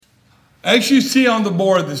As you see on the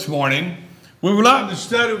board this morning, we would like to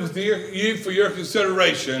study with you for your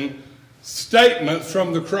consideration statements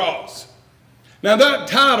from the cross. Now that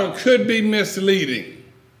title could be misleading.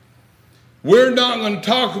 We're not going to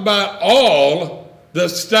talk about all the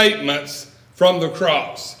statements from the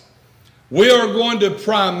cross. We are going to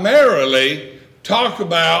primarily talk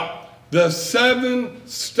about the 7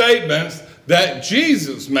 statements that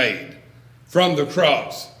Jesus made from the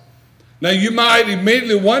cross. Now you might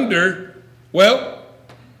immediately wonder, well,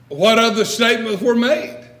 what other statements were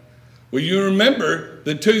made? Well, you remember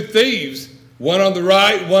the 2 thieves, one on the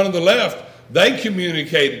right, one on the left, they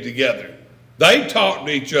communicated together. They talked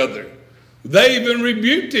to each other. They even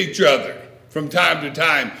rebuked each other from time to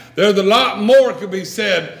time. There's a lot more could be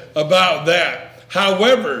said about that.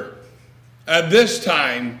 However, at this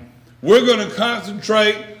time, we're going to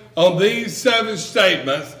concentrate on these 7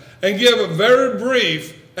 statements and give a very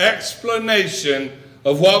brief explanation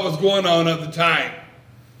of what was going on at the time.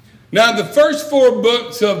 Now, the first 4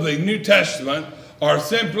 books of the New Testament are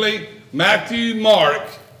simply Matthew, Mark,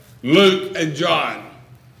 Luke, and John.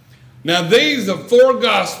 Now, these are 4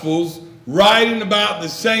 Gospels writing about the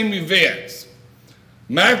same events.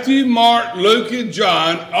 Matthew, Mark, Luke, and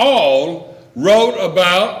John all wrote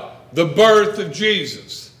about the birth of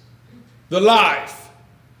Jesus, the life,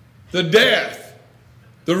 the death,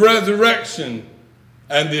 the resurrection,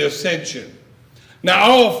 and the ascension. Now,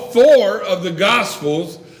 all 4 of the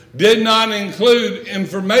Gospels did not include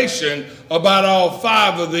information about all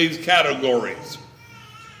 5 of these categories.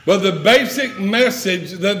 But the basic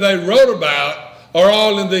message that they wrote about are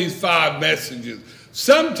all in these 5 messages.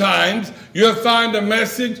 Sometimes you'll find a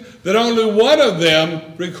message that only one of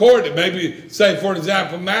them recorded. Maybe, say, for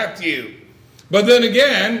example, Matthew. But then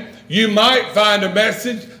again, you might find a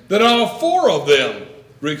message that all 4 of them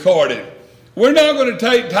recorded. We're not going to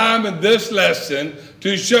take time in this lesson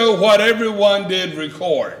to show what everyone did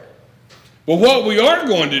record. But what we are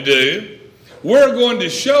going to do, we're going to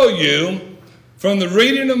show you from the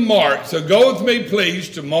reading of Mark. So go with me, please,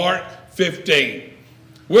 to Mark 15.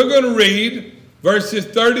 We're going to read verses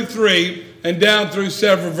 33 and down through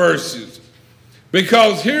several verses.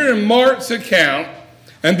 Because here in Mark's account,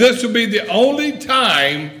 and this will be the only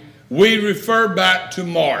time we refer back to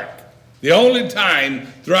Mark, the only time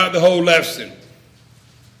throughout the whole lesson.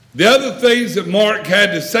 The other things that Mark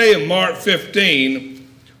had to say in Mark 15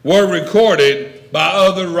 were recorded by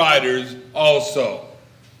other writers also.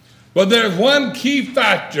 But there's one key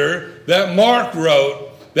factor that Mark wrote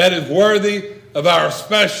that is worthy of our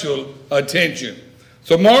special attention.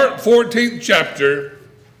 So Mark 14th chapter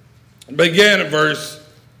began at verse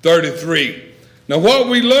 33. Now what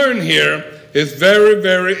we learn here is very,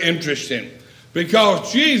 very interesting,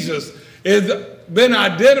 because Jesus has been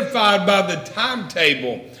identified by the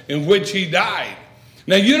timetable in which he died.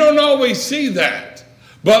 Now you don't always see that,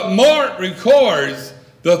 but Mark records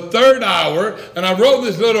the 3rd hour, and I wrote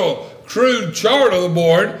this little crude chart on the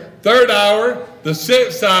board: 3rd hour, the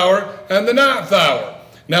 6th hour, and the 9th hour.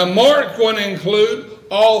 Now Mark's going to include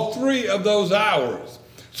all 3 of those hours.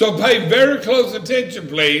 So pay very close attention,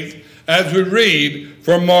 please, as we read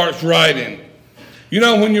from Mark's writing. You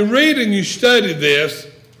know, when you read and you study this,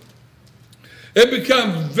 it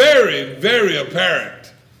becomes very, very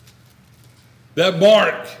apparent that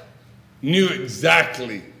Mark knew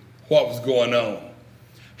exactly what was going on.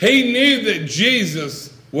 He knew that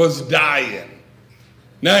Jesus was dying.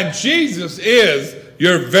 Now, Jesus is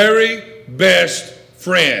your very best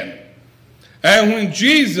friend. And when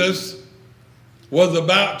Jesus was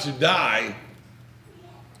about to die,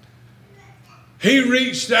 he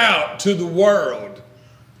reached out to the world.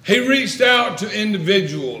 He reached out to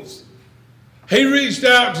individuals. He reached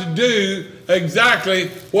out to do exactly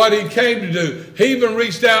what he came to do. He even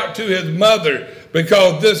reached out to his mother,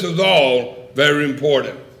 because this is all very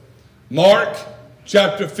important. Mark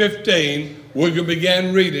chapter 15, we can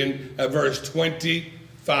begin reading at verse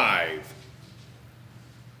 25.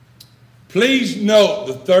 Please note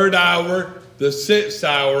the 3rd hour, the 6th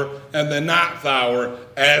hour, and the 9th hour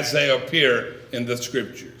as they appear in the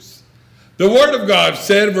scriptures. The word of God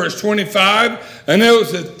said, verse 25, and it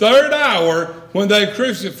was the 3rd hour when they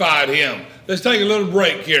crucified him. Let's take a little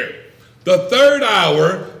break here. The 3rd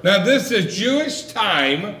hour, now this is Jewish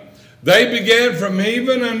time. They began from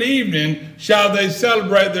even and evening shall they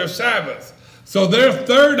celebrate their Sabbath. So their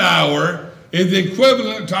 3rd hour is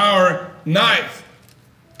equivalent to our 9th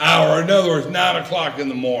hour. In other words, 9 o'clock in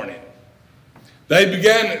the morning. They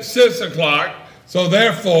began at 6 o'clock. So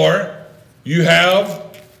therefore, you have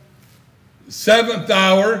 7th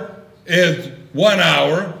hour is 1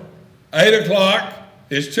 hour. 8 o'clock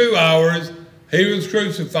is 2 hours. He was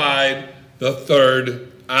crucified the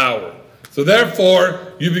 3rd hour. So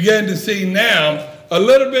therefore, you begin to see now a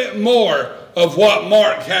little bit more of what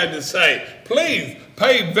Mark had to say. Please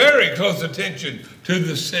pay very close attention to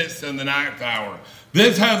the 6th and the 9th hour.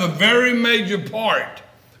 This has a very major part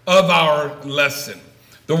of our lesson.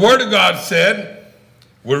 The Word of God said,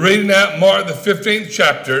 we're reading out Mark the 15th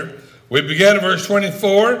chapter. We began at verse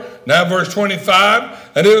 24, now verse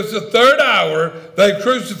 25. And it was the 3rd hour they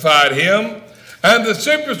crucified him, and the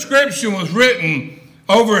superscription was written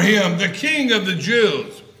over him, the King of the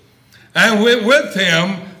Jews. And with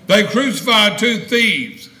him they crucified 2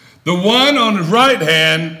 thieves, the one on his right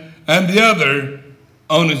hand and the other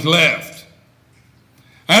on his left.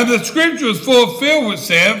 And the scripture was fulfilled, which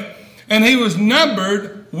said, and he was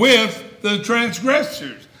numbered with the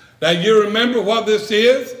transgressors. Now you remember what this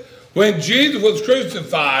is? When Jesus was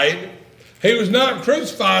crucified, he was not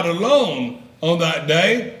crucified alone on that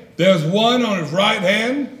day. There was one on his right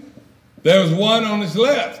hand, there was one on his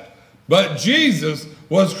left. But Jesus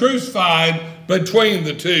was crucified between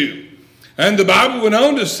the two. And the Bible went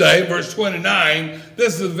on to say, verse 29,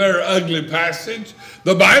 this is a very ugly passage.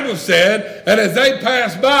 The Bible said, and as they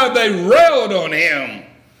passed by, they railed on him.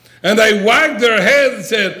 And they wagged their heads and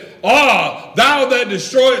said, Ah, thou that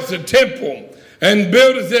destroyest the temple and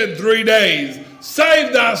buildest it in 3 days,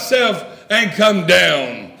 save thyself and come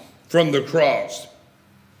down from the cross.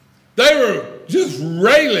 They were just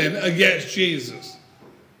railing against Jesus.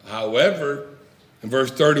 However, in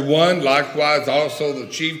verse 31, likewise also the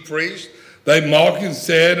chief priests, they mocking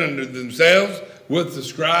said unto themselves with the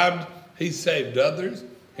scribes, he saved others,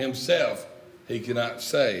 himself he cannot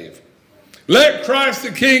save. Let Christ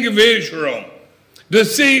the King of Israel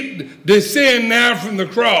descend now from the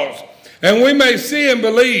cross, and we may see and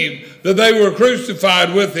believe that they were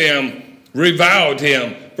crucified with him, reviled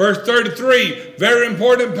him. Verse 33, very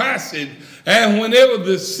important passage. And when it was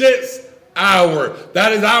the 6th hour,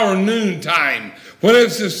 that is our noontime, when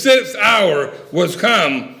it's the 6th hour was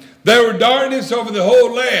come, there were darkness over the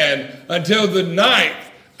whole land until the 9th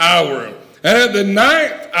hour. And at the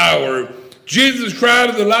 9th hour, Jesus cried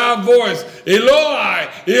with a loud voice, Eloi,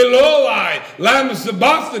 Eloi, lama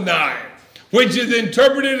sabachthani, which is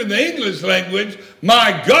interpreted in the English language,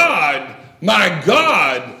 my God,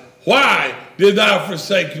 why did thou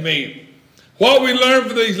forsake me? What we learned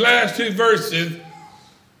from these last 2 verses,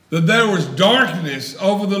 that there was darkness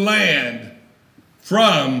over the land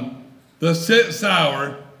from the 6th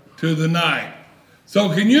hour to the 9th. So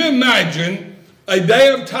can you imagine a day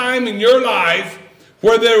of time in your life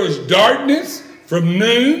where there was darkness from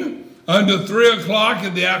noon until 3 o'clock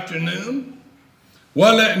in the afternoon?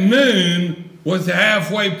 Well, at noon was the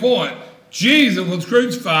halfway point. Jesus was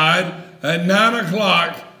crucified at 9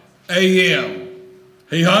 o'clock a.m.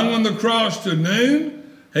 He hung on the cross to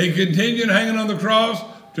noon. He continued hanging on the cross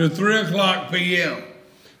to 3 o'clock p.m.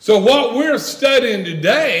 So what we're studying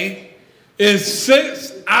today is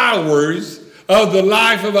 6 hours of the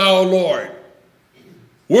life of our Lord.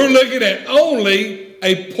 We're looking at only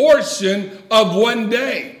a portion of one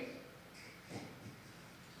day.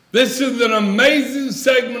 This is an amazing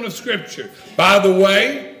segment of Scripture. By the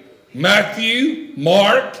way, Matthew,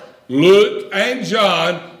 Mark, Luke, and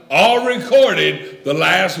John all recorded the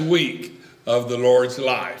last week of the Lord's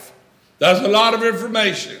life. That's a lot of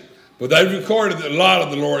information, but they recorded a lot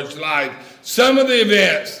of the Lord's life. Some of the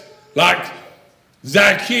events, like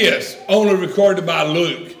Zacchaeus, only recorded by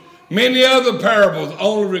Luke. Many other parables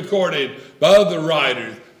only recorded by other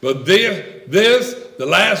writers. But this, the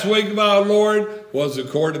last week of our Lord, was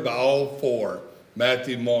recorded by all 4,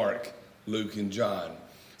 Matthew, Mark, Luke, and John.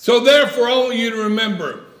 So therefore, I want you to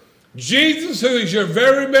remember, Jesus, who is your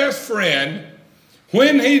very best friend,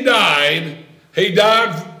 when he died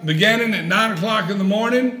beginning at 9 o'clock in the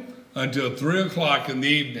morning until 3 o'clock in the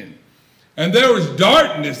evening. And there was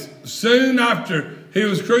darkness soon after he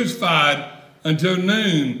was crucified until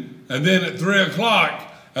noon, and then at 3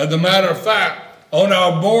 o'clock. As a matter of fact, on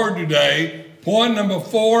our board today, point number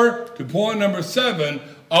 4 to point number 7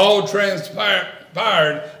 all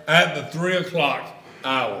transpired at the 3 o'clock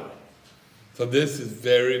hour. So this is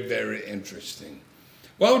very, very interesting.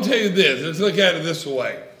 Well, I'll tell you this. Let's look at it this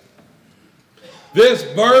way. This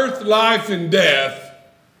birth, life, and death,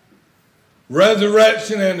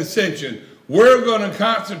 resurrection, and ascension, we're going to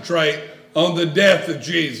concentrate on the death of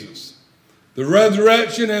Jesus. The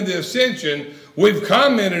resurrection and the ascension, we've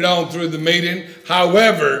commented on through the meeting.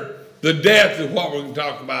 However, the death is what we're going to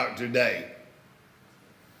talk about today.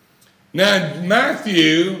 Now,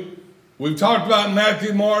 Matthew, we've talked about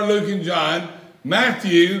Matthew, Mark, Luke, and John.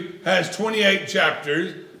 Matthew has 28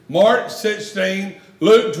 chapters, Mark 16,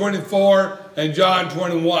 Luke 24, and John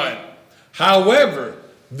 21. However,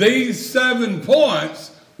 these 7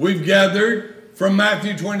 points we've gathered from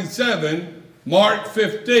Matthew 27, Mark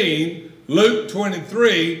 15, Luke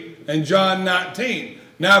 23, and John 19.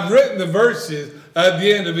 Now, I've written the verses at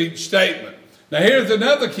the end of each statement. Now, here's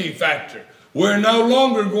another key factor. We're no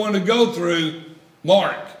longer going to go through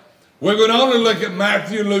Mark. We're going to only look at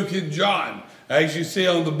Matthew, Luke, and John, as you see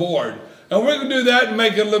on the board. And we're going to do that and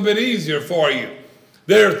make it a little bit easier for you.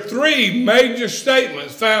 There are three major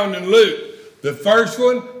statements found in Luke. The first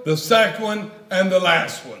one, the second one, and the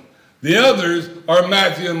last one. The others are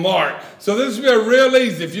Matthew and Mark. So this will be real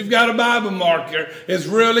easy. If you've got a Bible marker, it's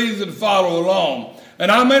real easy to follow along.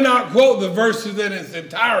 And I may not quote the verses in its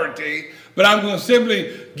entirety, but I'm going to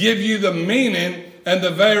simply give you the meaning and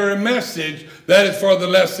the very message that is for the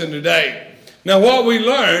lesson today. Now, what we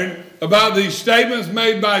learned about these statements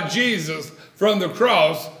made by Jesus from the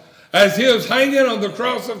cross, as he was hanging on the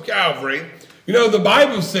cross of Calvary, you know, the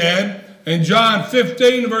Bible said in John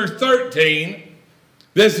 15, verse 13,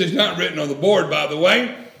 this is not written on the board, by the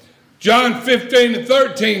way, John 15 and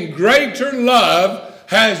 13, greater love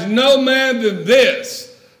has no man than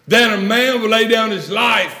this, than a man will lay down his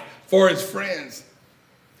life for his friends.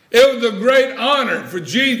 It was a great honor for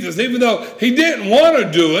Jesus, even though he didn't want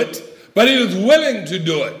to do it, but he was willing to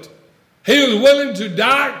do it. He was willing to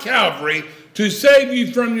die at Calvary to save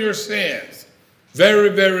you from your sins. Very,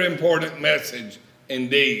 very important message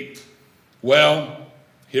indeed. Well,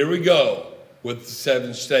 here we go with the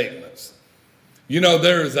 7 statements. You know,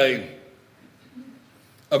 there is a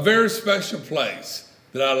very special place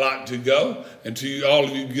that I like to go, and to all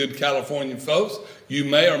of you good California folks, you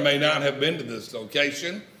may or may not have been to this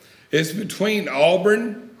location. It's between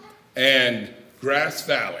Auburn and Grass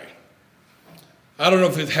Valley. I don't know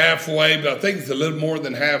if it's halfway, but I think it's a little more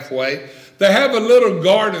than halfway. They have a little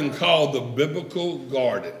garden called the Biblical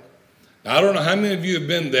Garden. Now, I don't know how many of you have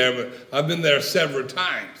been there, but I've been there several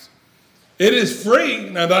times. It is free.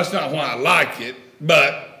 Now, that's not why I like it,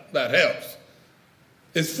 but that helps.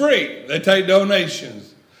 It's free. They take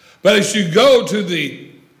donations. But as you go to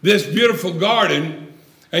this beautiful garden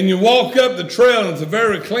and you walk up the trail, and it's a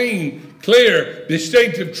very clean, clear,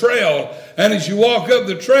 distinctive trail. And as you walk up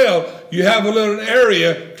the trail, you have a little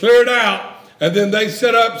area cleared out, and then they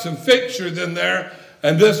set up some fixtures in there.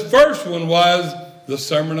 And this first one was the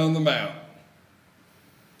Sermon on the Mount.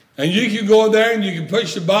 And you can go there and you can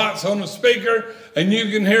push the box on the speaker, and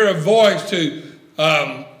you can hear a voice to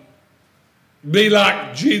be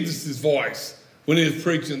like Jesus' voice when he was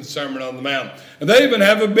preaching the Sermon on the Mount. And they even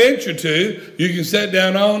have a bench or two you can sit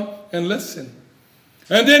down on and listen.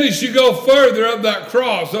 And then as you go further up that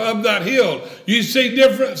cross, up that hill, you see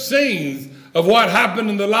different scenes of what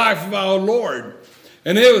happened in the life of our Lord.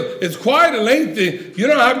 And it's quite a lengthy, you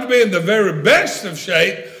don't have to be in the very best of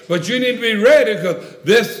shape, but you need to be ready, because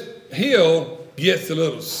this hill gets a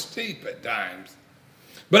little steep at times.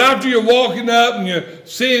 But after you're walking up and you're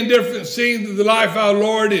seeing different scenes of the life of our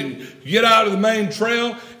Lord, and you get out of the main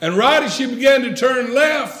trail, and right as you begin to turn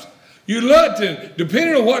left, you look, and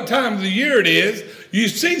depending on what time of the year it is, you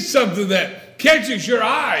see something that catches your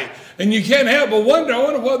eye, and you can't help but wonder, I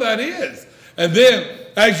wonder what that is. And then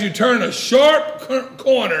as you turn a sharp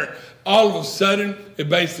corner, all of a sudden, it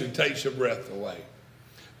basically takes your breath away.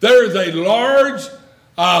 There is a large,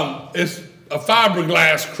 it's a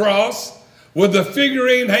fiberglass cross with a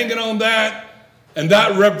figurine hanging on that, and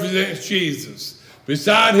that represents Jesus.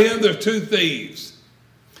 Beside him, there are 2 thieves.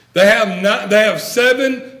 They have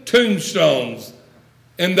 7 tombstones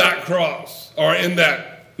in that cross, or in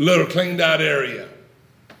that little cleaned out area.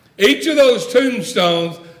 Each of those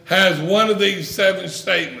tombstones has one of these 7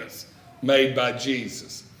 statements made by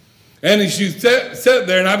Jesus. And as you sit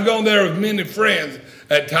there, and I've gone there with many friends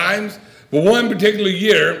at times, but one particular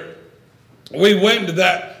year, we went to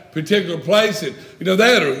that particular place, and they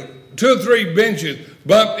had 2 or 3 benches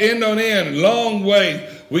bumped end on end, long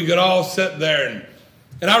way we could all sit there.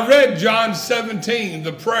 And I read John 17,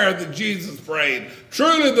 the prayer that Jesus prayed,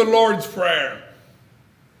 truly the Lord's Prayer.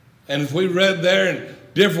 And as we read there, and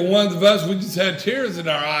different ones of us, we just had tears in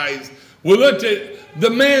our eyes. We looked at the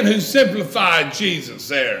man who simplified Jesus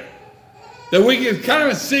there, that we could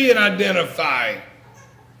kind of see and identify.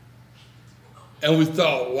 And we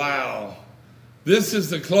thought, wow, this is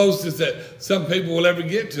the closest that some people will ever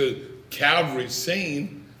get to Calvary's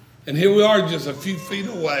scene. And here we are just a few feet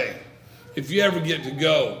away. If you ever get to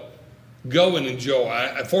go and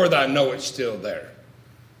enjoy. For that, I know it's still there.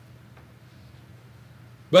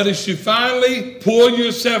 But as you finally pull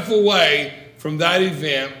yourself away from that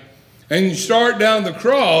event and you start down the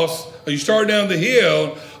cross, or you start down the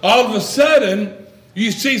hill, all of a sudden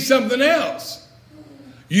you see something else.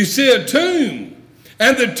 You see a tomb,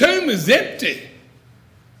 and the tomb is empty.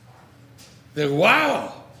 Then,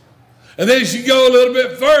 wow, And then as you go a little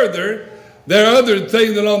bit further, there are other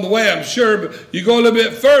things along the way, I'm sure, but you go a little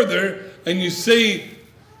bit further and you see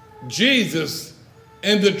Jesus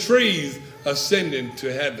in the trees ascending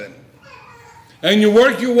to heaven. And you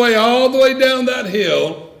work your way all the way down that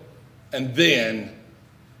hill, and then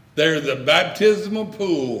there's a baptismal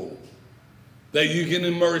pool that you can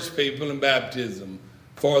immerse people in baptism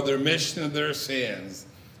for the remission of their sins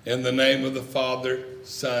in the name of the Father,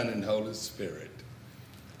 Son, and Holy Spirit.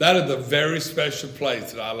 That is a very special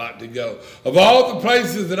place that I like to go. Of all the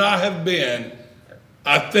places that I have been,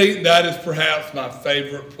 I think that is perhaps my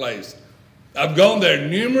favorite place. I've gone there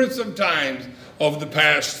numerous of times over the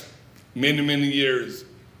past many, many years.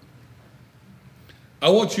 I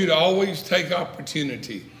want you to always take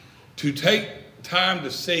opportunity to take time to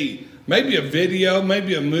see maybe a video,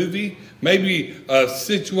 maybe a movie, maybe a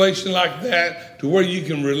situation like that to where you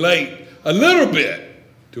can relate a little bit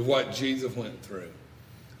to what Jesus went through.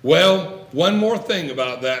 Well, one more thing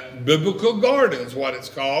about that. Biblical garden is what it's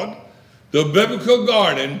called. The biblical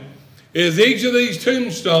garden is each of these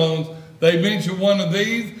tombstones, they mention one of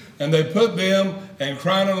these and they put them in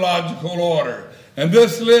chronological order. And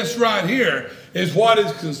this list right here is what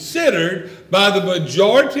is considered by the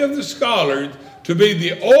majority of the scholars to be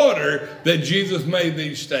the order that Jesus made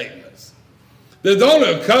these statements. There's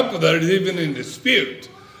only a couple that are even in dispute,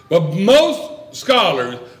 but most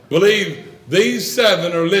scholars believe these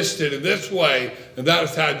 7 are listed in this way, and that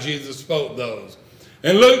is how Jesus spoke those.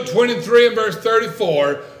 In Luke 23 and verse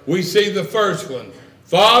 34, we see the first one.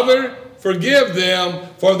 Father, forgive them,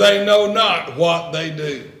 for they know not what they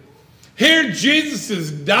do. Here Jesus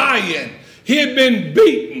is dying. He had been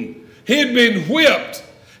beaten. He had been whipped.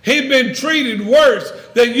 He had been treated worse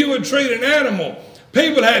than you would treat an animal.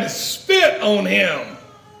 People had spit on him.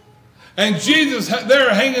 And Jesus,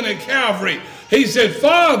 there hanging at Calvary, he said,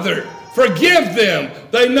 Father, forgive them.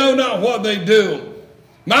 They know not what they do.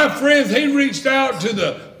 My friends, he reached out to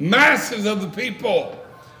the masses of the people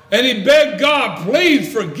and he begged God,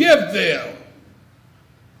 please forgive them.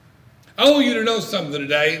 I want you to know something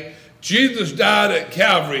today. Jesus died at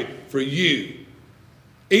Calvary for you.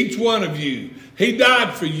 Each one of you. He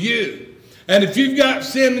died for you. And if you've got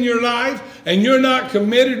sin in your life and you're not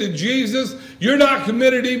committed to Jesus, you're not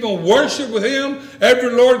committed to even worship with him every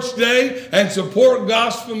Lord's Day and support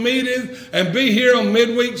gospel meetings and be here on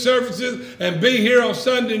midweek services and be here on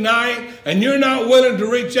Sunday night, and you're not willing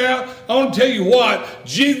to reach out, I want to tell you what,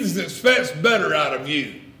 Jesus expects better out of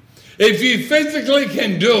you. If you physically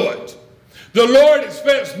can do it, the Lord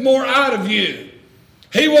expects more out of you.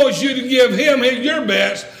 He wants you to give him your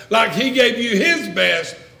best like he gave you his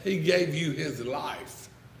best. He gave you his life.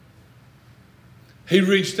 He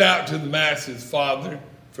reached out to the masses, Father,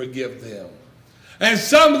 forgive them. And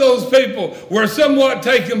some of those people were somewhat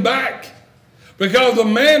taken back because a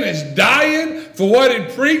man is dying for what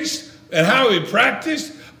he preached and how he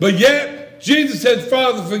practiced, but yet Jesus said,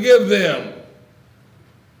 Father, forgive them.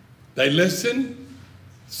 They listened.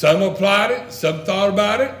 Some applied it, some thought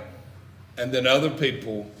about it, and then other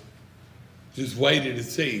people just waited to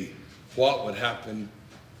see what would happen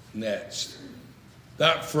next.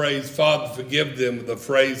 That phrase, Father, forgive them, the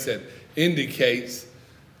phrase that indicates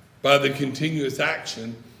by the continuous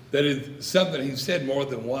action that is something he said more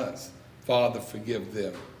than once. Father, forgive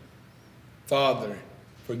them. Father,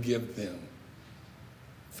 forgive them.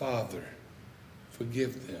 Father,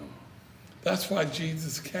 forgive them. That's why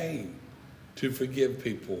Jesus came, to forgive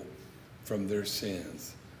people from their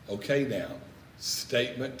sins. Okay, now,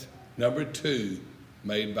 statement number 2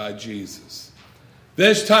 made by Jesus.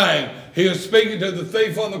 This time, he was speaking to the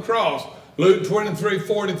thief on the cross, Luke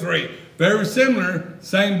 23:43. Very similar,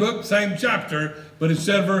 same book, same chapter, but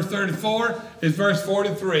instead of verse 34, it's verse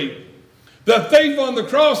 43. The thief on the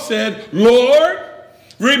cross said, Lord,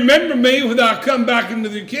 remember me when I come back into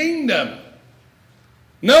the kingdom.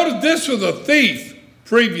 Notice this was a thief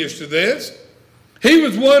previous to this. He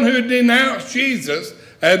was one who had denounced Jesus,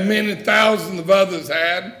 as many thousands of others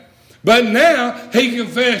had. But now he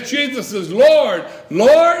confessed Jesus as Lord.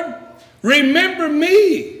 Lord, remember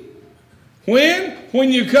me. When?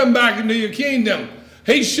 When you come back into your kingdom.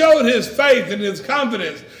 He showed his faith and his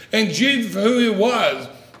confidence in Jesus for who he was.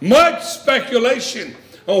 Much speculation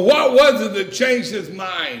on what was it that changed his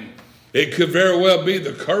mind. It could very well be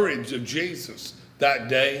the courage of Jesus that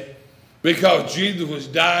day, because Jesus was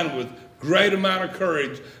dying with great amount of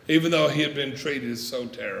courage, even though he had been treated so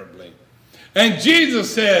terribly. And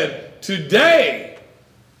Jesus said, today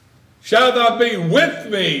shall thou be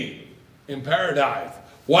with me in paradise.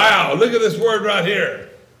 Wow, look at this word right here.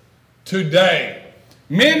 Today.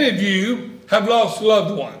 Many of you have lost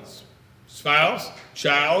loved ones. Spouse,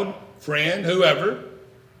 child, friend, whoever.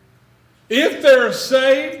 If they're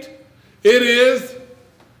saved, it is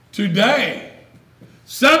today.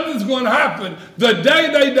 Something's going to happen the day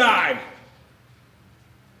they die.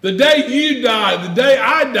 The day you die, the day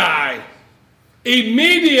I die,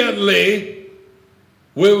 immediately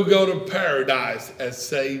we will go to paradise as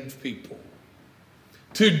saved people.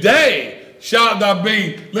 Today shalt thou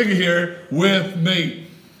be, look at here, with me.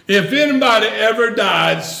 If anybody ever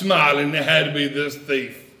died smiling, it had to be this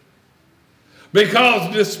thief.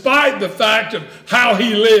 Because despite the fact of how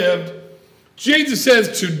he lived, Jesus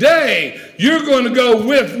says, today you're going to go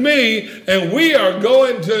with me and we are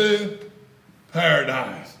going to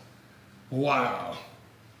paradise. Wow.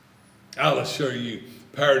 I'll assure you,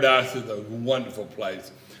 paradise is a wonderful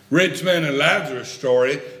place. Rich man and Lazarus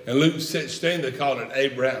story in Luke 16, they call it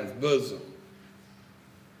Abraham's bosom.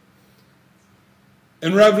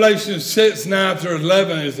 In Revelation 6, 9 through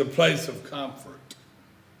 11 is a place of comfort.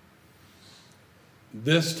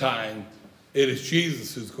 This time, it is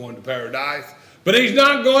Jesus who's going to paradise. But he's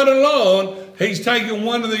not going alone. He's taking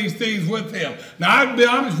one of these thieves with him. Now, I'll be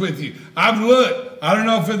honest with you. I've looked. I don't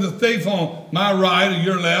know if it's a thief on my right or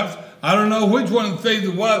your left. I don't know which one of the thieves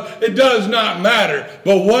it was. It does not matter.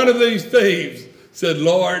 But one of these thieves said,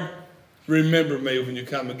 Lord, remember me when you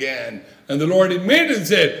come again. And the Lord immediately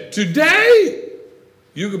said, today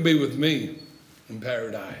you can be with me in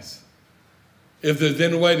paradise. If there's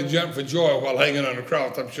any way to jump for joy while hanging on the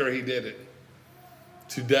cross, I'm sure he did it.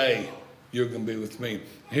 Today, you're going to be with me.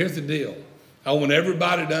 Here's the deal. I want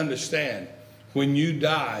everybody to understand, when you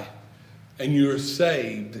die and you're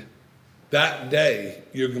saved, that day,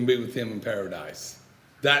 you're going to be with him in paradise.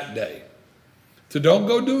 That day. So don't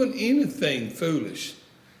go doing anything foolish.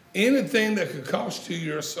 Anything that could cost you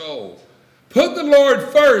your soul. Put the Lord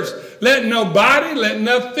first. Let nobody, let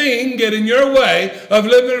nothing get in your way of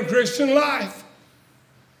living a Christian life.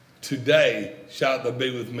 Today shalt thou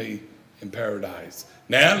be with me in paradise.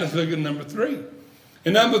 Now let's look at number 3.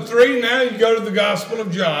 In number 3, now you go to the Gospel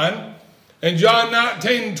of John. In John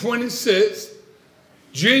 19:26,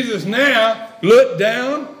 Jesus now looked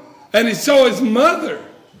down and he saw his mother.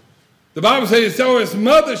 The Bible says he saw his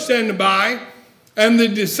mother standing by and the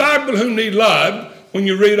disciple whom he loved. When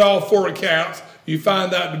you read all 4 accounts, you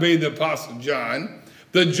find that to be the Apostle John.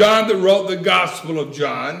 The John that wrote the Gospel of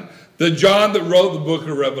John. The John that wrote the book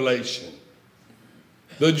of Revelation.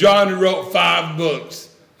 The John who wrote 5 books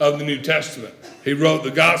of the New Testament. He wrote the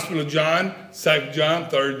Gospel of John, 2 John,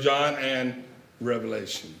 3 John, and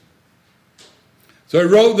Revelation. So he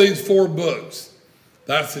wrote these 4 books.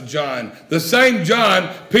 That's the John. The same John,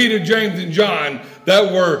 Peter, James, and John,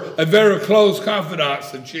 that were a very close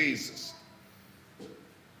confidants of Jesus.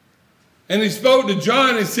 And he spoke to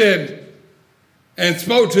John, he said, and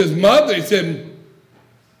spoke to his mother, he said,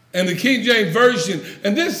 and the King James Version,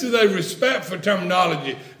 and this is a respectful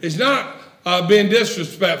terminology. It's not being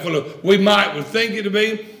disrespectful. We would think it to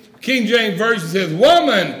be. King James Version says,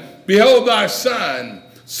 woman, behold thy son.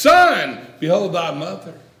 Son, behold thy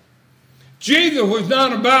mother. Jesus was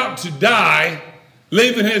not about to die,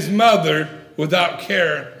 leaving his mother without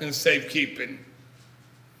care and safekeeping.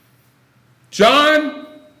 John,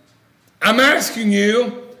 I'm asking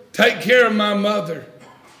you, take care of my mother.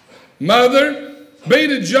 Mother, be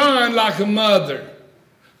to John like a mother.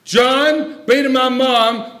 John, be to my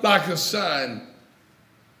mom like a son.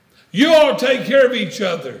 You all take care of each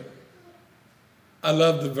other. I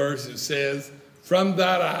love the verse that says, from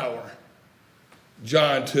that hour,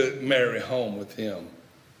 John took Mary home with him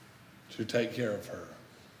to take care of her.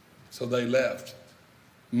 So they left.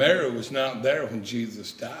 Mary was not there when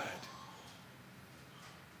Jesus died.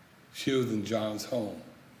 She was in John's home.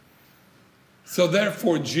 So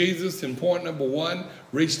therefore, Jesus, in point number 1,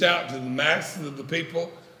 reached out to the masses of the people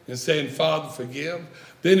and saying, Father, forgive.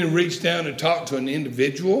 Then he reached down and talked to an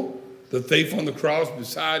individual, the thief on the cross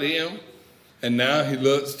beside him. And now he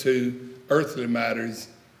looks to earthly matters,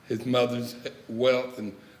 his mother's wealth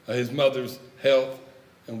and his mother's health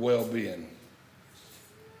and well-being.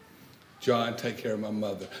 John, take care of my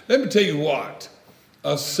mother. Let me tell you what.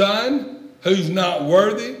 A son who's not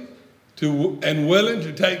worthy and willing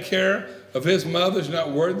to take care of his mother is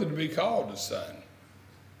not worthy to be called a son.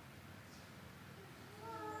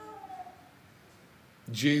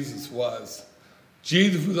 Jesus was.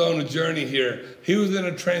 Jesus was on a journey here. He was in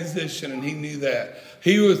a transition and he knew that.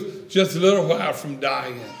 He was just a little while from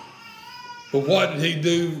dying. But what did he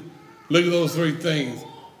do? Look at those 3 things.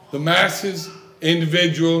 The masses,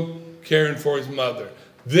 individual, caring for his mother.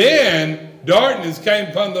 Then darkness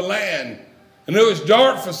came upon the land. And it was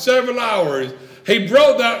dark for several hours. He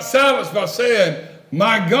broke that silence by saying,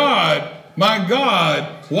 my God,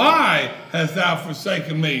 Why hast thou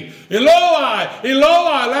forsaken me? Eloi,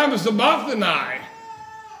 Eloi, lama sabachthani.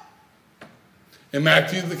 In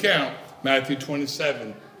Matthew's account, Matthew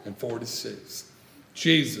 27 and 46,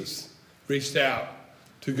 Jesus reached out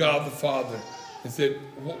to God the Father and said,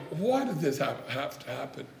 why did this have to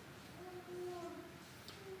happen?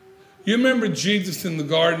 You remember Jesus in the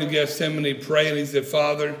Garden of Gethsemane praying, he said,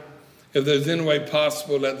 Father, if there's any way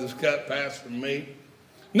possible, let this cup pass from me.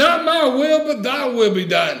 Not my will, but thy will be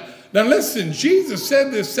done. Now listen, Jesus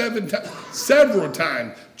said this several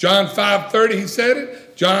times. John 5:30, he said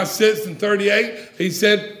it. John 6 and 38, he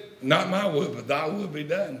said, not my will, but thy will be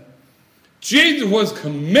done. Jesus was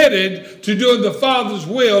committed to doing the Father's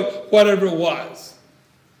will, whatever it was.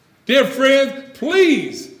 Dear friends,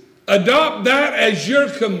 please adopt that as your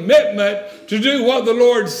commitment to do what the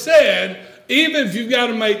Lord said, even if you've got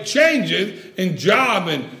to make changes in job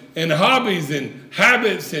and hobbies and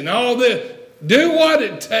habits and all this. Do what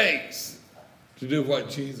it takes to do what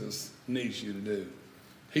Jesus needs you to do.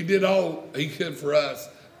 He did all he could for us.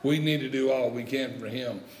 We need to do all we can for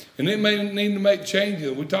him. And it may need to make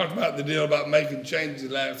changes. We talked about the deal about making changes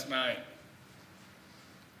last night.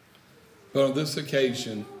 But on this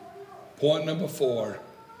occasion, point number 4,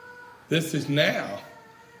 this is now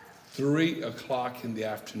 3 o'clock in the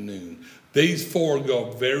afternoon. These 4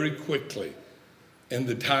 go very quickly in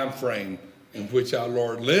the time frame in which our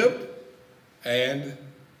Lord lived and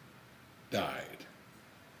died.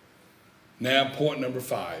 Now, point number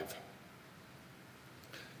 5.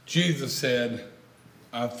 Jesus said,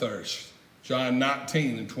 I thirst. John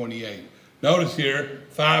 19 and 28. Notice here,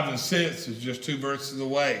 5 and 6 is just 2 verses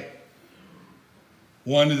away.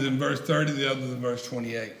 One is in verse 30, the other is in verse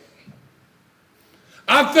 28.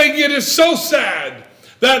 I think it is so sad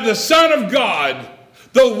that the Son of God,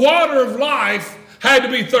 the water of life, had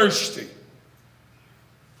to be thirsty.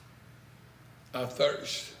 I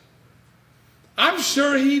thirst. I'm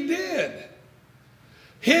sure he did.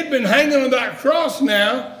 He'd been hanging on that cross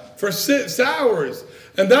now for 6 hours.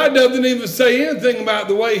 And that doesn't even say anything about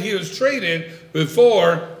the way he was treated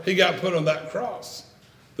before he got put on that cross.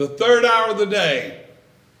 The 3rd hour of the day,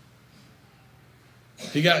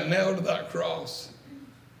 he got nailed to that cross.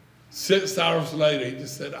 6 hours later, he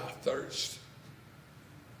just said, I thirst.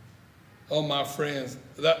 Oh, my friends,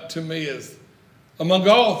 that to me is, among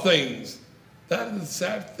all things, that is the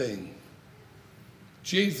sad thing.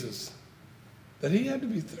 Jesus, that he had to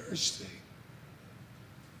be thirsty.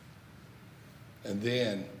 And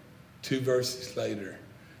then, 2 verses later,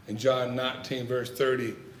 in John 19, verse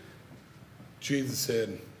 30, Jesus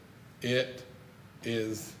said, it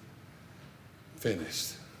is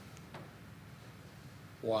finished.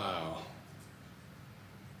 Wow.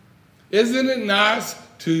 Isn't it nice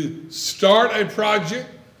to start a project,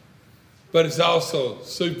 but it's also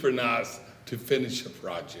super nice to finish a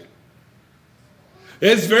project?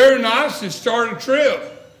 It's very nice to start a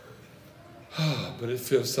trip, but it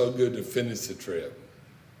feels so good to finish the trip.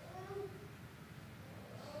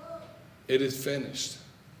 It is finished.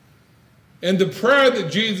 And the prayer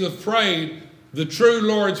that Jesus prayed, the true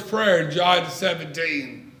Lord's Prayer, John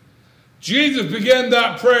 17, Jesus began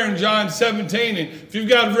that prayer in John 17. And if you've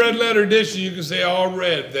got a red letter edition, you can say all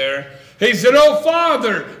red there. He said, "O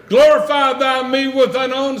Father, glorify thou me with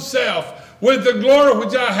thine own self, with the glory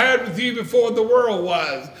which I had with you before the world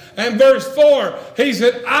was." And verse 4, he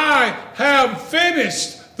said, "I have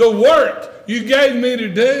finished the work you gave me to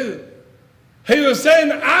do." He was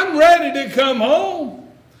saying, I'm ready to come home.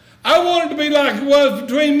 I want it to be like it was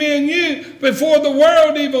between me and you before the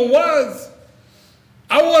world even was.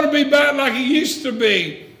 I want to be back like it used to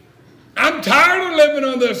be. I'm tired of living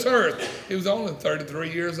on this earth. He was only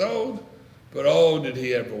 33 years old, but oh, did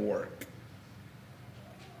he ever work.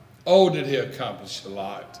 Oh, did he accomplish a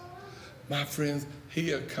lot. My friends,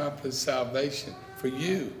 he accomplished salvation for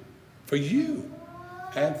you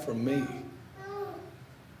and for me.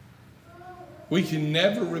 We can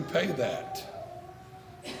never repay that.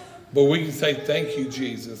 But we can say, thank you,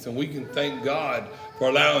 Jesus. And we can thank God for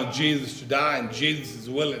allowing Jesus to die, and Jesus is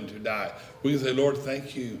willing to die. We can say, Lord,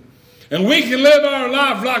 thank you. And we can live our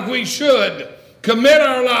life like we should, commit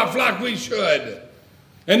our life like we should,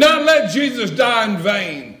 and not let Jesus die in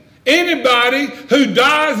vain. Anybody who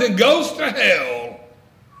dies and goes to hell,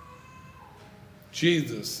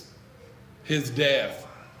 Jesus, his death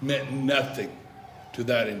meant nothing to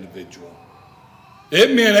that individual.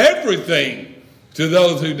 It meant everything to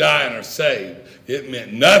those who die and are saved. It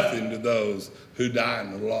meant nothing to those who die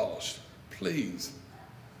and are lost. Please,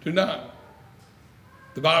 do not.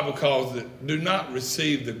 The Bible calls it, do not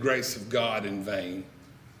receive the grace of God in vain.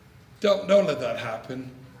 Don't let that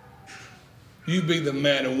happen. You be the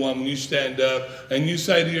man and woman. You stand up and you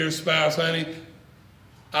say to your spouse, honey,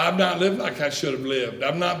 I've not lived like I should have lived.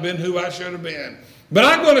 I've not been who I should have been. But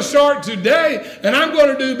I'm going to start today, and I'm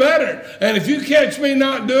going to do better. And if you catch me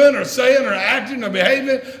not doing or saying or acting or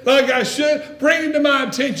behaving like I should, bring it to my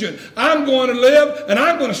attention. I'm going to live, and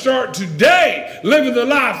I'm going to start today living the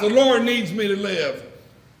life the Lord needs me to live.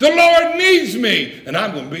 The Lord needs me, and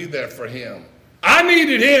I'm going to be there for him. I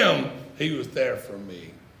needed him. He was there for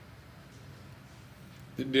me.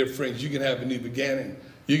 Dear friends, you can have a new beginning.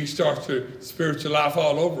 You can start your spiritual life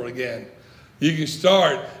all over again. You can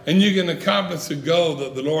start and you can accomplish the goal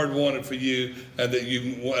that the Lord wanted for you and that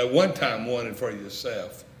you at one time wanted for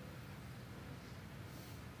yourself.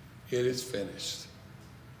 It is finished.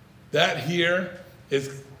 That here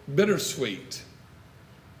is bittersweet.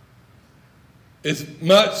 It's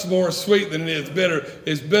much more sweet than it is bitter.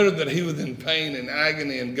 It's bitter that he was in pain and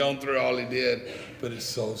agony and gone through all he did, but it's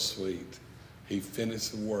so sweet. He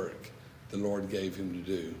finished the work the Lord gave him to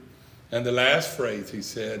do. And the last phrase he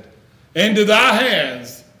said, into thy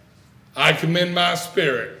hands I commend my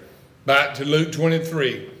spirit. Back to Luke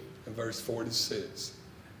 23 and verse 46.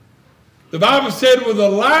 The Bible said with a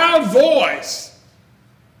loud voice,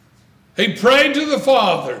 he prayed to the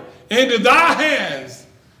Father, into thy hands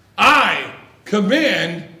I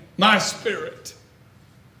commend my spirit.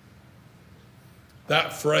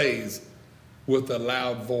 That phrase, with a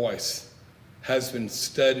loud voice, has been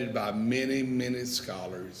studied by many, many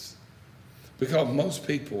scholars. Because most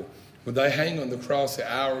people, when they hang on the cross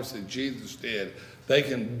the hours that Jesus did, they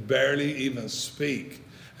can barely even speak.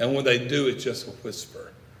 And when they do, it's just a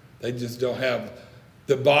whisper. They just don't have,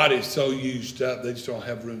 the body's so used up, they just don't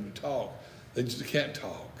have room to talk. They just can't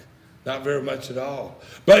talk. Not very much at all.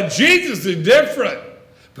 But Jesus is different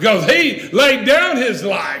because he laid down his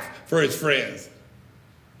life for his friends.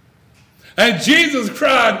 And Jesus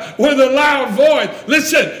cried with a loud voice,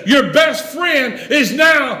 listen, your best friend is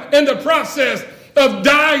now in the process of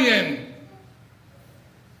dying.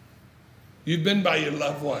 You've been by your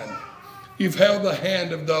loved one. You've held the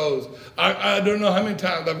hand of those. I don't know how many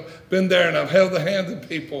times I've been there and I've held the hands of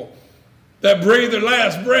people that breathed their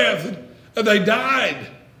last breath and they died.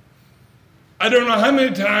 I don't know how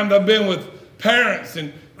many times I've been with parents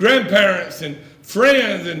and grandparents and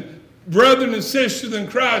friends and brothers and sisters in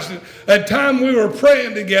Christ. At time we were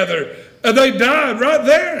praying together and they died right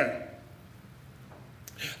there.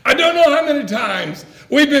 I don't know how many times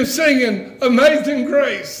we've been singing Amazing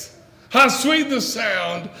Grace. How sweet the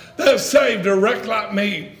sound that saved a wreck like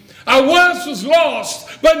me. I once was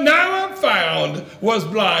lost, but now I'm found. Was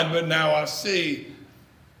blind, but now I see.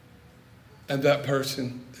 And that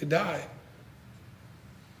person, they die.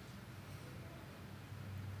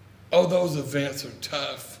 Oh, those events are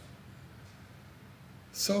tough.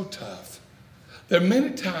 So tough. They're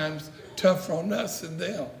many times tougher on us than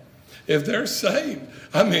them. If they're saved,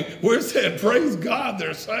 I mean, we're saying, praise God,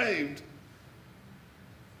 they're saved.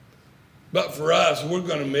 But for us, we're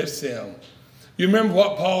going to miss them. You remember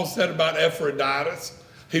what Paul said about Epaphroditus?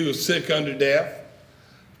 He was sick unto death.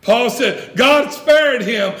 Paul said, God spared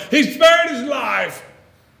him. He spared his life.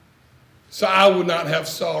 So I would not have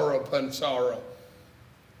sorrow upon sorrow.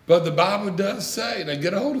 But the Bible does say, now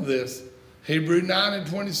get a hold of this, Hebrews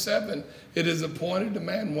 9:27, it is appointed a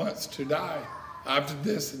man once to die. After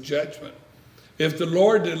this, the judgment. If the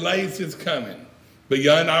Lord delays his coming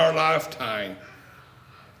beyond our lifetime,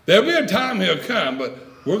 there'll be a time he'll come, but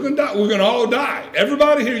we're going to die. We're going to all die.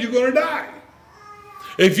 Everybody here, you're going to die.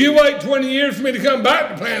 If you wait 20 years for me to come back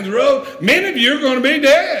to Plans Road, many of you are going to be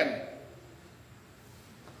dead.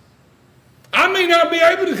 I may not be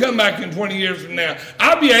able to come back in 20 years from now.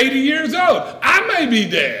 I'll be 80 years old. I may be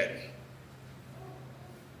dead.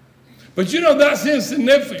 But you know, that's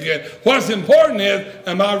insignificant. What's important is,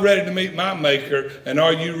 am I ready to meet my Maker, and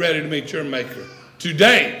are you ready to meet your Maker?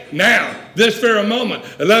 Today, now, this very moment,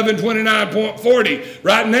 11:29:40,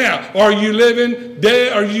 right now, are you living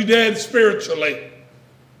dead? Are you dead spiritually?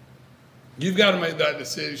 You've got to make that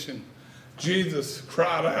decision. Jesus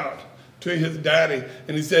cried out to his daddy,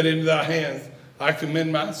 and he said, into thy hands I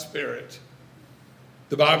commend my spirit.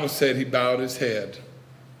 The Bible said he bowed his head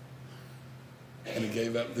and he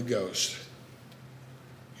gave up the ghost.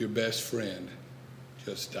 Your best friend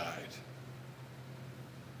just died.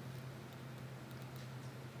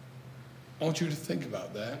 I want you to think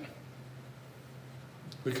about that.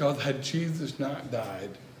 Because had Jesus not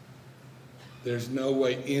died, there's no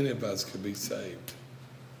way any of us could be saved.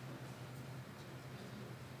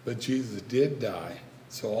 But Jesus did die,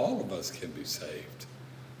 so all of us can be saved.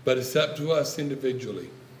 But it's up to us individually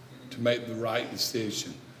to make the right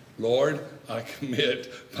decision. Lord, I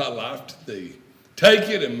commit my life to thee. Take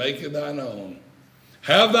it and make it thine own.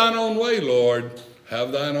 Have thine own way, Lord.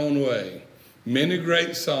 Have thine own way. Many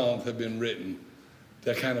great songs have been written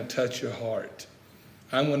that kind of touch your heart.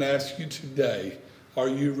 I'm going to ask you today, are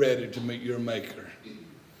you ready to meet your Maker?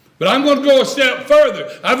 But I'm going to go a step further.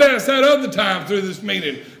 I've asked that other time through this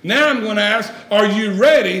meeting. Now I'm going to ask, are you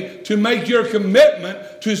ready to make your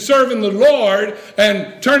commitment to serving the Lord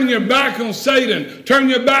and turning your back on Satan,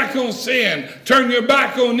 turning your back on sin, turning your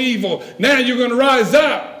back on evil? Now you're going to rise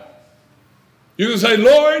up. You're going to say,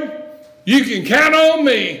 Lord, you can count on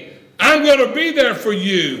me. I'm going to be there for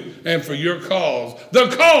you and for your cause,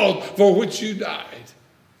 the cause for which you died.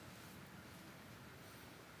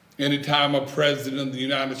 Anytime a president of the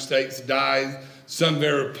United States dies, some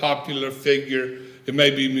very popular figure, it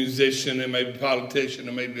may be a musician, it may be a politician,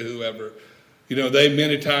 it may be whoever, they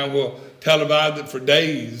many times will televise it for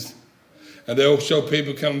days. And they'll show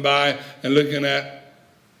people coming by and looking at,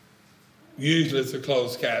 usually it's a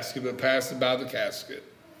closed casket, but passing by the casket.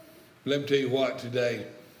 Let me tell you what, today,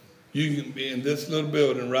 you can be in this little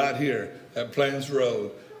building right here at Plains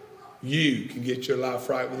Road. You can get your life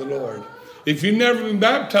right with the Lord. If you've never been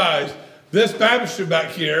baptized, this baptistry back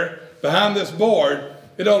here, behind this board,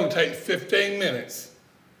 it only takes 15 minutes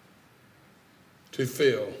to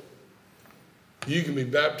fill. You can be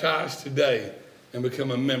baptized today and become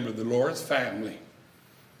a member of the Lord's family.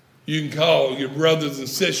 You can call your brothers and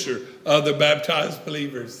sisters, other baptized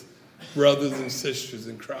believers, brothers and sisters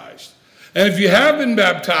in Christ. And if you have been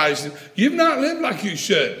baptized, you've not lived like you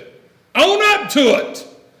should. Own up to it.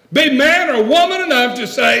 Be man or woman enough to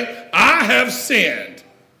say, I have sinned.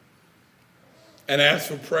 And ask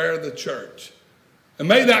for prayer of the church. And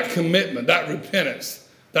make that commitment, that repentance,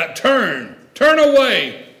 that turn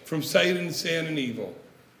away from Satan, sin, and evil.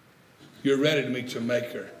 You're ready to meet your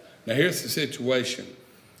Maker. Now here's the situation.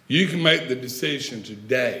 You can make the decision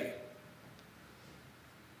today.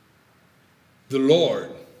 The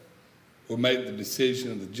Lord will make the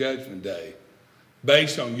decision of the judgment day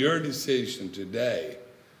based on your decision today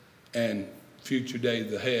and future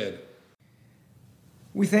days ahead.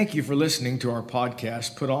 We thank you for listening to our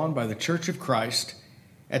podcast put on by the Church of Christ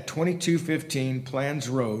at 2215 Plains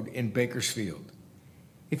Road in Bakersfield.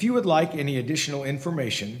 If you would like any additional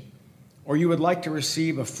information, or you would like to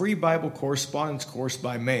receive a free Bible correspondence course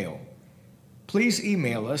by mail, please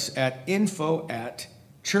email us at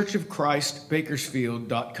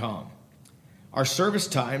info@churchofchristbakersfield.com. Our service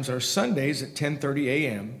times are Sundays at 10:30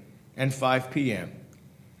 a.m. and 5 p.m.,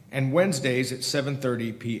 and Wednesdays at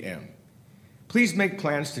 7:30 p.m. Please make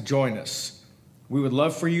plans to join us. We would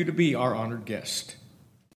love for you to be our honored guest.